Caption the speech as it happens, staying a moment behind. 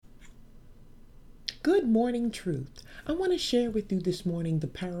Good morning, truth. I want to share with you this morning the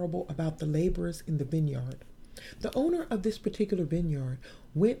parable about the laborers in the vineyard. The owner of this particular vineyard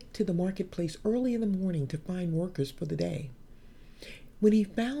went to the marketplace early in the morning to find workers for the day. When he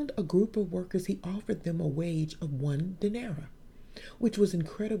found a group of workers, he offered them a wage of 1 denarii, which was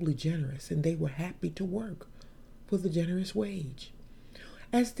incredibly generous, and they were happy to work for the generous wage.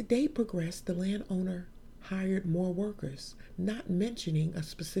 As the day progressed, the landowner hired more workers, not mentioning a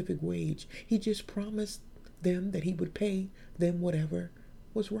specific wage. He just promised them that he would pay them whatever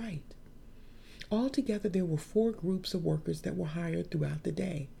was right. Altogether, there were 4 groups of workers that were hired throughout the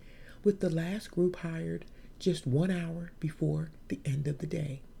day, with the last group hired just 1 hour before the end of the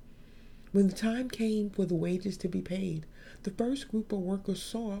day. When the time came for the wages to be paid, the first group of workers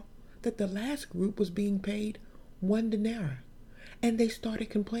saw that the last group was being paid 1 denarii. And they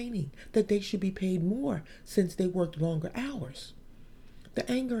started complaining that they should be paid more since they worked longer hours. The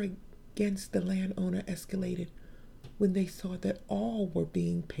anger against the landowner escalated when they saw that all were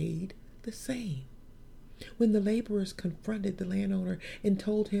being paid the same. When the laborers confronted the landowner and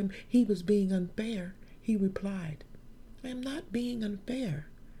told him he was being unfair, he replied, "I am not being unfair.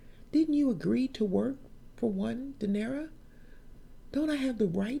 Didn't you agree to work for 1 denarii? Don't I have the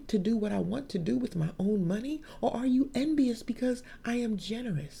right to do what I want to do with my own money? Or are you envious because I am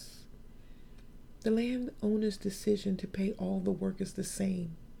generous?" The landowner's decision to pay all the workers the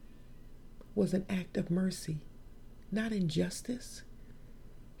same was an act of mercy, not injustice.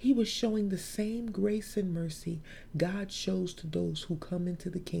 He was showing the same grace and mercy God shows to those who come into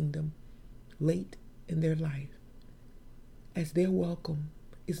the kingdom late in their life, as their welcome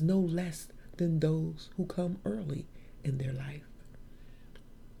is no less than those who come early in their life.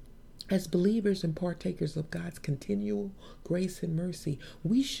 As believers and partakers of God's continual grace and mercy,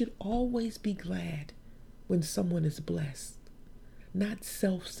 we should always be glad when someone is blessed, not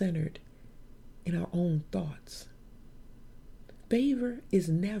self-centered in our own thoughts. Favor is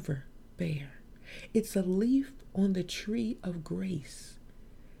never fair. It's a leaf on the tree of grace,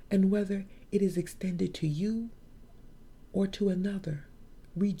 and whether it is extended to you or to another,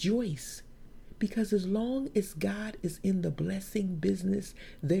 rejoice. Because as long as God is in the blessing business,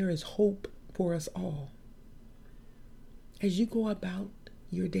 there is hope for us all. As you go about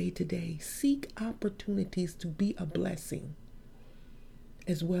your day to day, seek opportunities to be a blessing,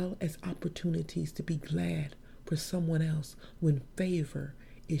 as well as opportunities to be glad for someone else when favor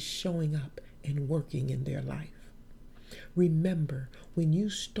is showing up and working in their life. Remember, when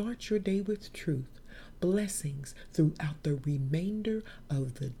you start your day with truth, blessings throughout the remainder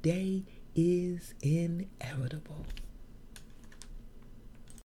of the day is inevitable.